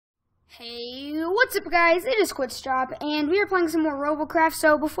Hey, what's up guys? It is Quitstrop, and we are playing some more Robocraft.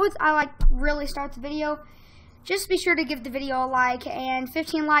 So before I really start the video, just be sure to give the video a like, and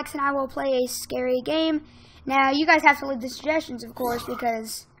 15 likes and I will play a scary game. Now, you guys have to leave the suggestions, of course,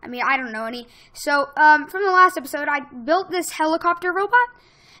 because, I don't know any. So, from the last episode, I built this helicopter robot.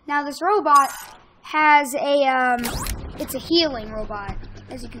 Now, this robot has it's a healing robot,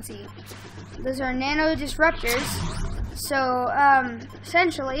 as you can see. Those are nano disruptors. So,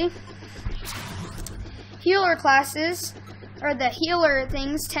 essentially, healer classes, or the healer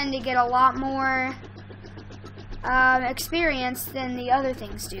things, tend to get a lot more experience than the other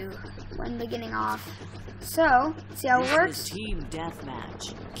things do when beginning off. So, see how it works? Team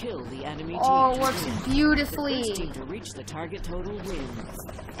deathmatch. Kill the enemy team. Oh, it works beautifully. The first team to reach the target total wins.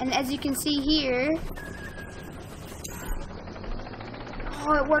 And as you can see here,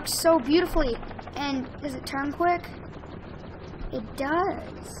 oh, it works so beautifully. And does it turn quick? It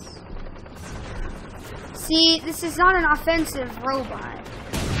does. See, this is not an offensive robot.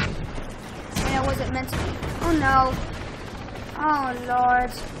 And it wasn't meant to be. Oh no. Oh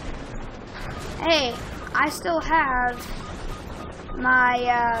Lord. Hey, I still have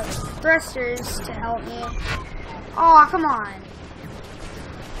my thrusters to help me. Oh, come on.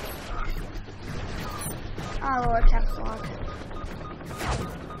 Oh Lord, caps lock.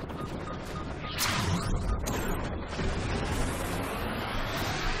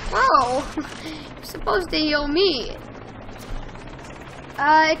 Whoa! You're supposed to heal me.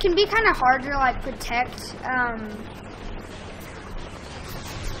 It can be kind of hard to protect.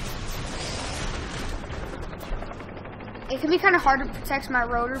 It can be kind of hard to protect my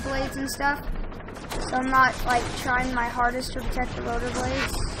rotor blades and stuff. So I'm not trying my hardest to protect the rotor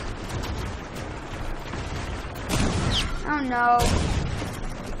blades. Oh no!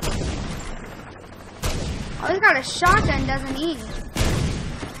 Oh, he's got a shotgun, doesn't he?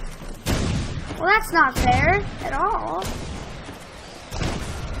 Well, that's not fair at all.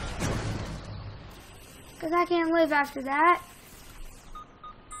 Because I can't live after that.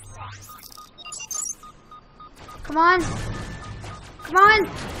 Come on. Come on.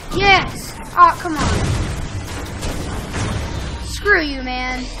 Yes. Oh, come on. Screw you,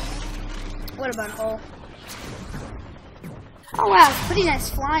 man. What a butthole. Oh, wow. It's a pretty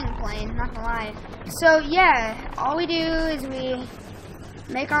nice flying plane. Not gonna lie. So, yeah. All we do is we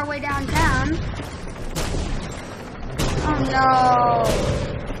make our way downtown. Oh no.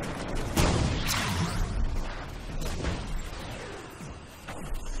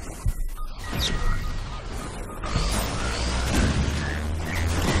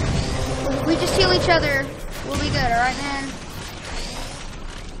 If we just heal each other, we'll be good, alright, man?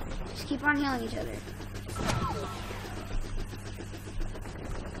 Just keep on healing each other.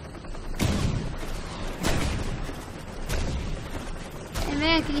 Hey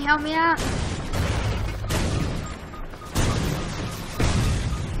man, can you help me out?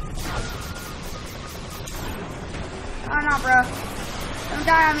 Oh no, bro. Don't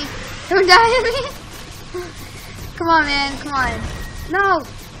die on me. Don't die on me. Come on, man. Come on. No.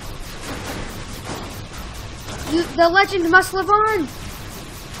 The legend must live on.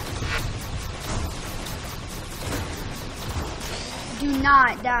 Do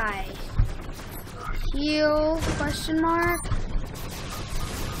not die. Heal, question mark.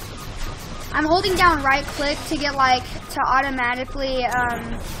 I'm holding down right click to get to automatically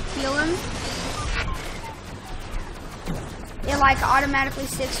heal him. It automatically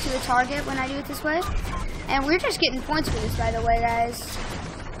sticks to the target when I do it this way. And we're just getting points for this, by the way, guys.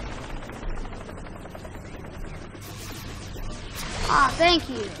 Ah, thank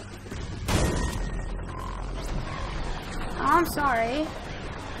you. Oh, I'm sorry.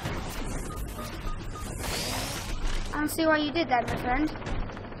 I don't see why you did that, my friend.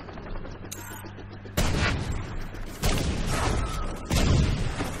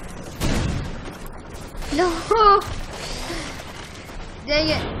 No! Dang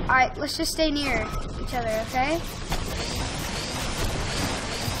it. Alright, let's just stay near each other, okay?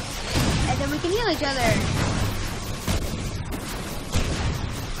 And then we can heal each other.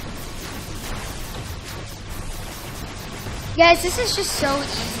 Guys, this is just so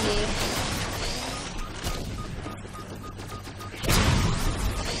easy.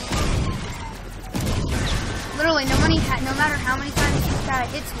 Literally, no matter how many times this guy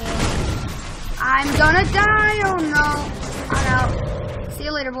hits me, I'm gonna die! Oh no! I'm out. See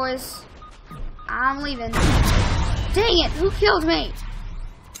you later, boys. I'm leaving. Dang it! Who killed me?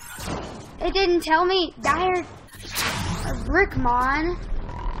 It didn't tell me. Dire or Brickmon.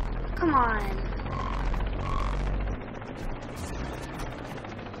 Come on.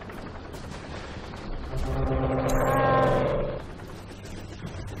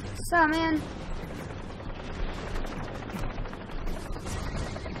 What's up, man?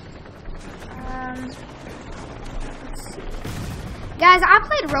 Let's see. Guys, I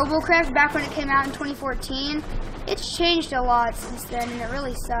played Robocraft back when it came out in 2014. It's changed a lot since then, and it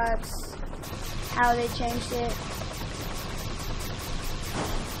really sucks how they changed it.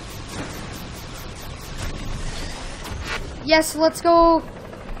 Yes, let's go.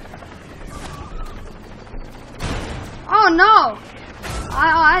 Oh no!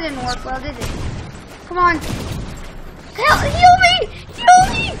 I didn't work well, did it? Come on. Help, heal me! Heal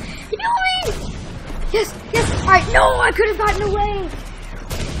me! Heal me! Yes, yes! Alright, no! I could have gotten away!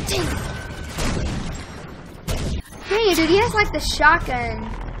 Dang it. Hey, dude, he has like the shotgun.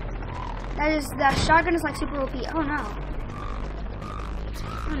 The shotgun is like super OP. Oh no.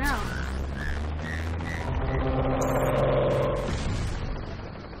 Oh no.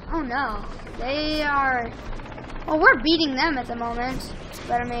 Oh no. They are... Well, we're beating them at the moment.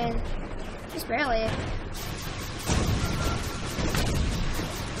 But I mean, just barely.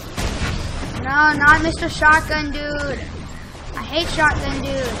 No, not Mr. Shotgun Dude. I hate Shotgun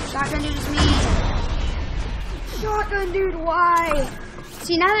Dude. Shotgun Dude is mean. Shotgun Dude, why?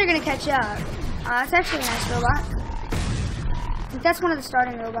 See, now they're gonna catch up. That's actually a nice robot. I think that's one of the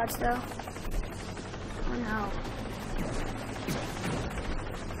starting robots, though. Oh no.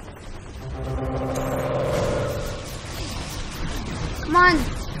 Come on.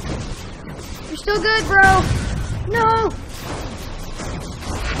 You're still good, bro. No.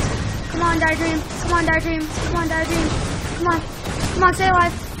 Come on, Daydream. Come on, Daydream. Come on, Daydream. Come on. Come on, stay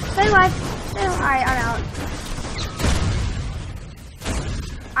alive. Stay alive. Stay alive. Alright, I'm out.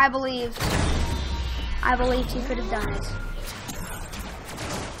 I believed he could have done it.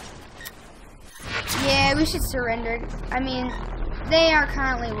 Yeah, we should surrender. I mean, they are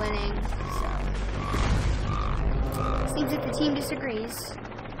currently winning, so. Seems that the team disagrees.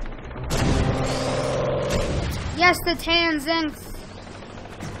 Yes, the Tanzanth.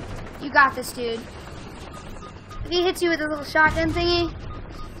 You got this, dude. If he hits you with a little shotgun thingy,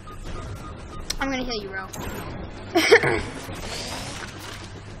 I'm gonna heal you, bro.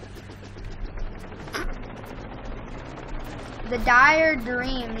 The Dire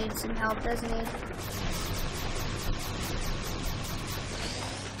Dream needs some help, doesn't he?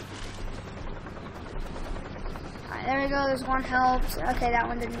 Alright, there we go. There's one helped. Okay, that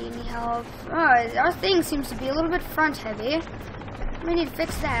one didn't need any help. Oh, our thing seems to be a little bit front heavy. We need to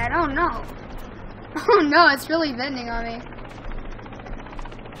fix that. Oh no. Oh no, it's really bending on me.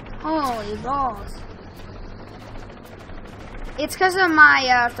 Holy balls. It's because of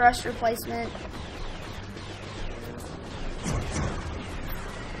my thrust replacement.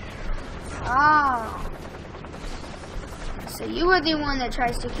 Oh. So you are the one that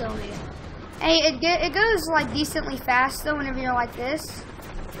tries to kill me. Hey, it goes like decently fast though whenever you're like this.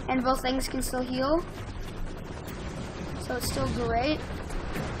 And both things can still heal. So it's still great.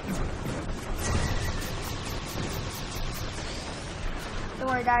 Don't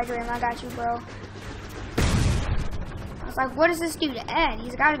worry, Daydream, I got you, bro. I was like, what does this do to Ed?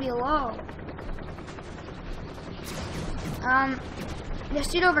 He's gotta be low. This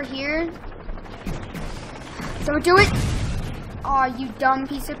dude over here. Don't do it! Aw, you dumb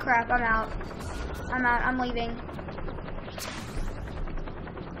piece of crap. I'm out. I'm out. I'm leaving.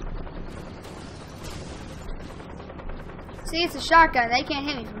 See, it's a shotgun. They can't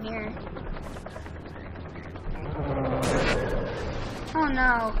hit me from here. Oh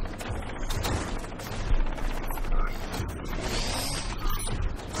no.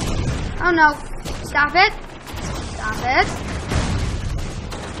 Oh no. Stop it. Stop it.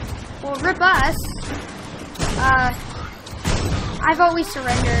 Well, rip us. I vote we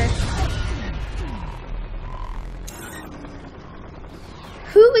surrender.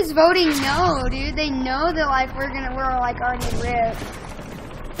 Who is voting no, dude? They know that like we're like already ripped.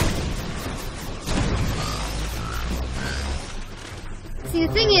 See,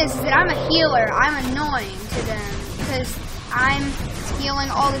 the thing is that I'm a healer. I'm annoying to them because I'm healing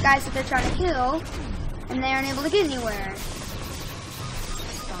all the guys that they're trying to kill, and they aren't able to get anywhere.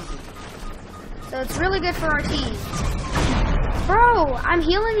 So it's really good for our team. Bro, I'm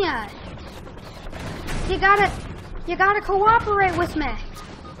healing ya. You gotta cooperate with me.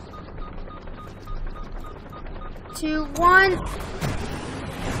 2, 1.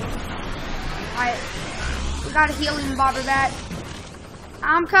 Alright. We gotta heal him, Bobber Bat.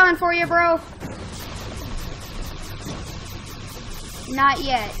 I'm coming for you, bro. Not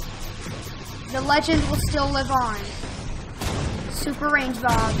yet. The legend will still live on. Super range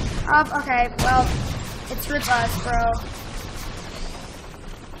Bob. Oh, okay, well, it's rip us, bro.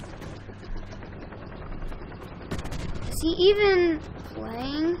 Is he even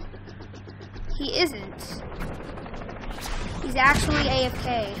playing? He isn't. He's actually AFK.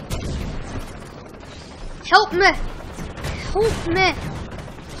 Help me! Help me!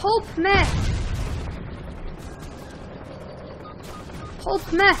 Help me!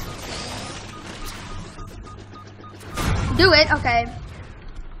 Help me! Do it, okay.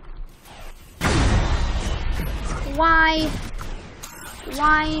 Why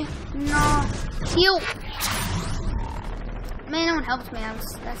not heal? Man, no one helped me.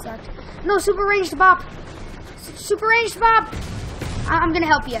 That sucked. No, super ranged Bob. Super ranged Bob. I'm gonna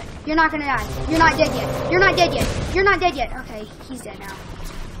help you. You're not gonna die. You're not dead yet. You're not dead yet. You're not dead yet. Okay, he's dead now.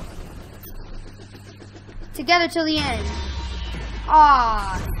 Together till the end.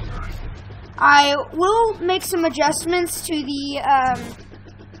 Ah. I will make some adjustments to the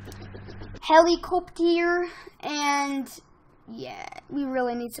helicopter, and yeah, we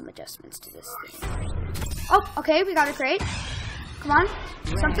really need some adjustments to this thing. Oh, okay, we got a crate. Come on,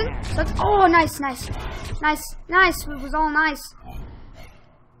 something. Oh, nice. It was all nice.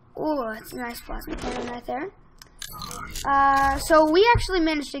 Oh, it's a nice plasma cannon right there. So we actually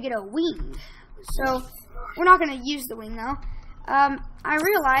managed to get a wing. So we're not going to use the wing though. I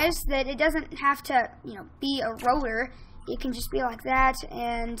realized that it doesn't have to, be a rotor. It can just be like that,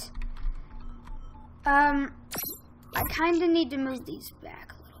 and I kind of need to move these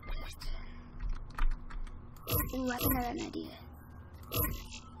back a little bit. Ooh, I think I got an idea.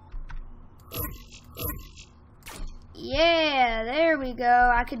 Yeah, there we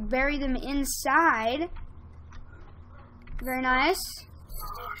go. I could bury them inside. Very nice.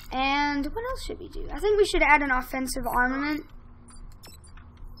 And what else should we do? I think we should add an offensive armament,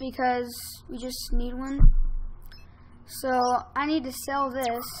 because we just need one. So I need to sell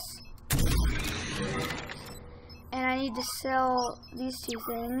this, and I need to sell these two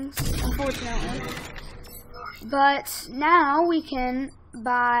things, unfortunately. But now we can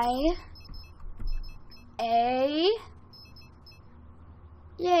buy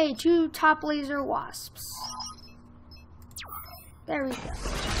yay, 2 top laser wasps. There we go.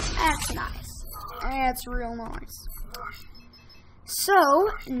 That's nice. That's real nice. So,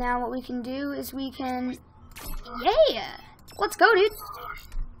 now what we can do is we can, yeah, let's go, dude.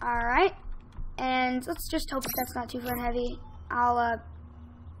 Alright, and let's just hope that that's not too front heavy.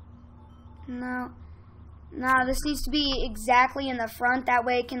 No, this needs to be exactly in the front, that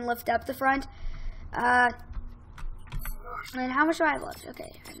way it can lift up the front. And how much do I have left?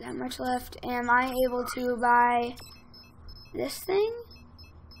 Okay, I have that much left. Am I able to buy this thing?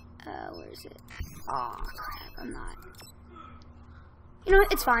 Where is it? Oh crap, I'm not. You know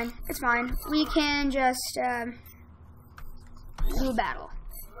what? It's fine. It's fine. We can just do a battle.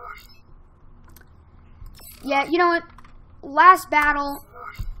 Yeah, you know what? Last battle,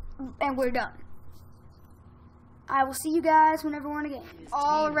 and we're done. I will see you guys whenever we're in a game.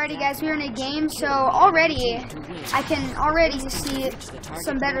 Alrighty, guys, we're in a game, so already I can already see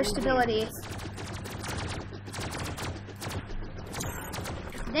some better stability.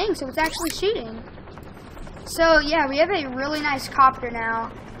 Dang, so it's actually shooting. So, yeah, we have a really nice copter now.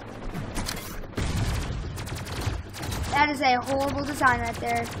 That is a horrible design right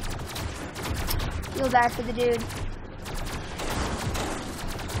there. Feel bad for the dude.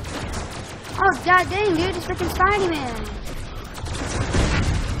 Oh, god dang, dude, it's freaking Spider-Man.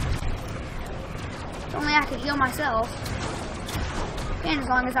 If only I could heal myself. And as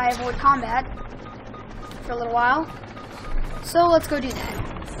long as I avoid combat for a little while. So, let's go do that.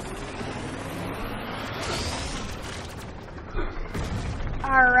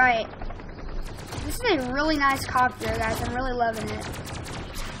 Alright. This is a really nice copter, guys. I'm really loving it.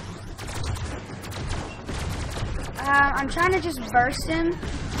 I'm trying to just burst him.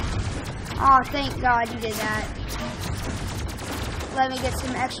 Oh, thank God you did that. Let me get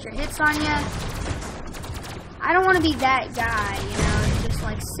some extra hits on you. I don't want to be that guy, who just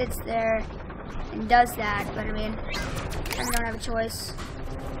like sits there and does that. But I mean, I don't have a choice.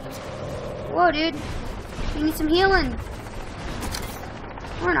 Whoa, dude. You need some healing.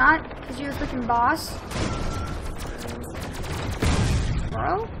 Or not, because you're a freaking boss.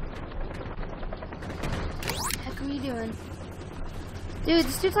 Bro? What the heck are you doing? Dude,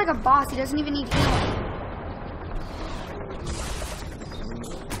 this dude's like a boss. He doesn't even need healing.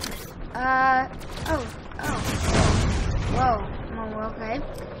 Whoa, okay.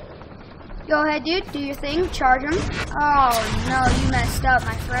 Go ahead, dude. Do your thing. Charge him. Oh, no, you messed up,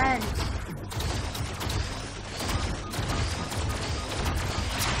 my friend.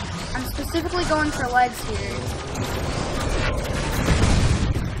 I'm specifically going for legs here.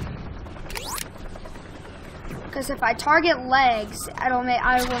 Because if I target legs, I will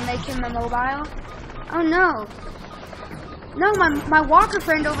make him immobile. Oh no. No, my walker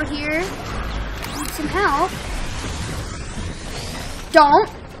friend over here some health. Don't.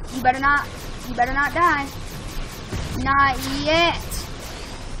 You better not die. Not yet.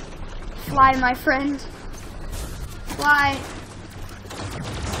 Fly, my friend. Fly.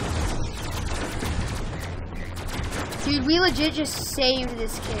 Dude, we legit just saved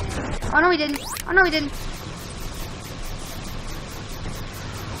this kid. Oh no, we didn't. Oh no, we didn't.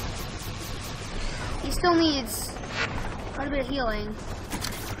 He still needs quite a bit of healing.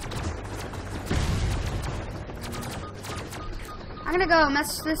 I'm gonna go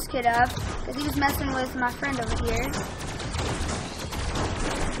mess this kid up because he was messing with my friend over here.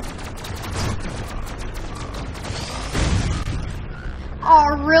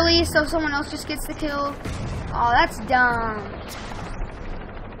 Oh, really? So someone else just gets the kill? Oh, that's dumb.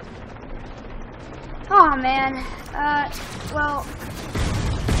 Oh, man. Well.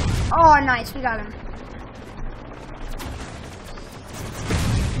 Oh, nice. We got him.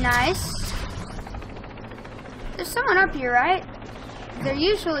 Nice. There's someone up here, right? There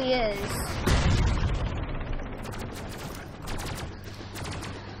usually is.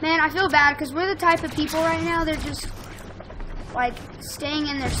 Man, I feel bad because we're the type of people right now, they're just, like, staying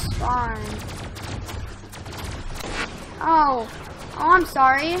in their spawn. Oh, I'm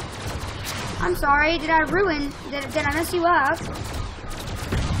sorry. I'm sorry. Did I mess you up?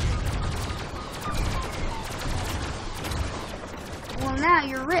 Well, now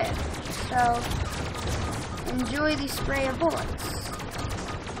you're ripped. So, enjoy the spray of bullets.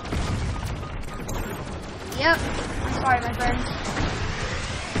 Yep. I'm sorry, my friend.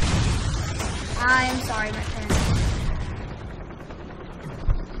 I'm sorry, my friend.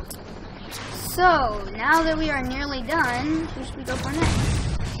 So, now that we are nearly done, who should we go for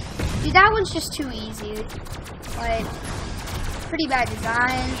next? Dude, that one's just too easy. Like, pretty bad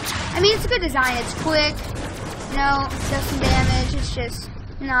design. I mean, it's a good design. It's quick. You know, does some damage. It's just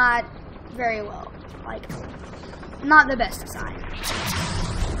not very well. Like, not the best design.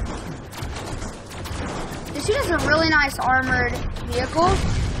 This dude has a really nice armored vehicle.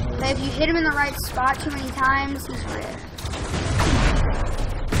 But if you hit him in the right spot too many times, he's ripped.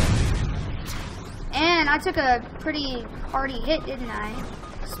 And I took a pretty hearty hit, didn't I?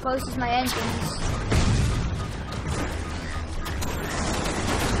 Exposes my engines.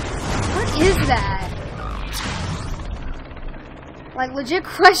 What is that? Like, legit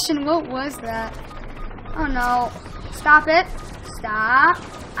question, what was that? Oh no. Stop it. Stop.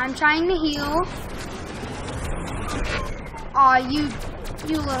 I'm trying to heal. Aw, you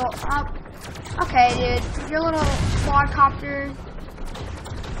little... okay, dude. Your little quadcopter...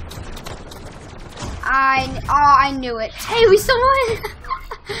 I knew it. Hey, we still won!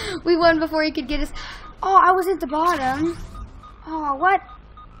 We won before he could get us. Oh, I was at the bottom. Oh, what?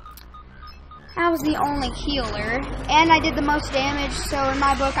 I was the only healer. And I did the most damage, so in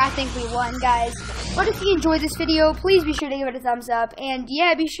my book, I think we won, guys. But if you enjoyed this video, please be sure to give it a thumbs up. And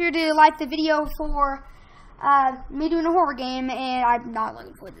yeah, be sure to like the video for me doing a horror game. And I'm not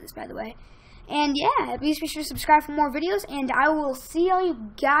looking forward to this, by the way. And yeah, please be sure to subscribe for more videos. And I will see all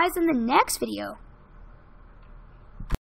you guys in the next video.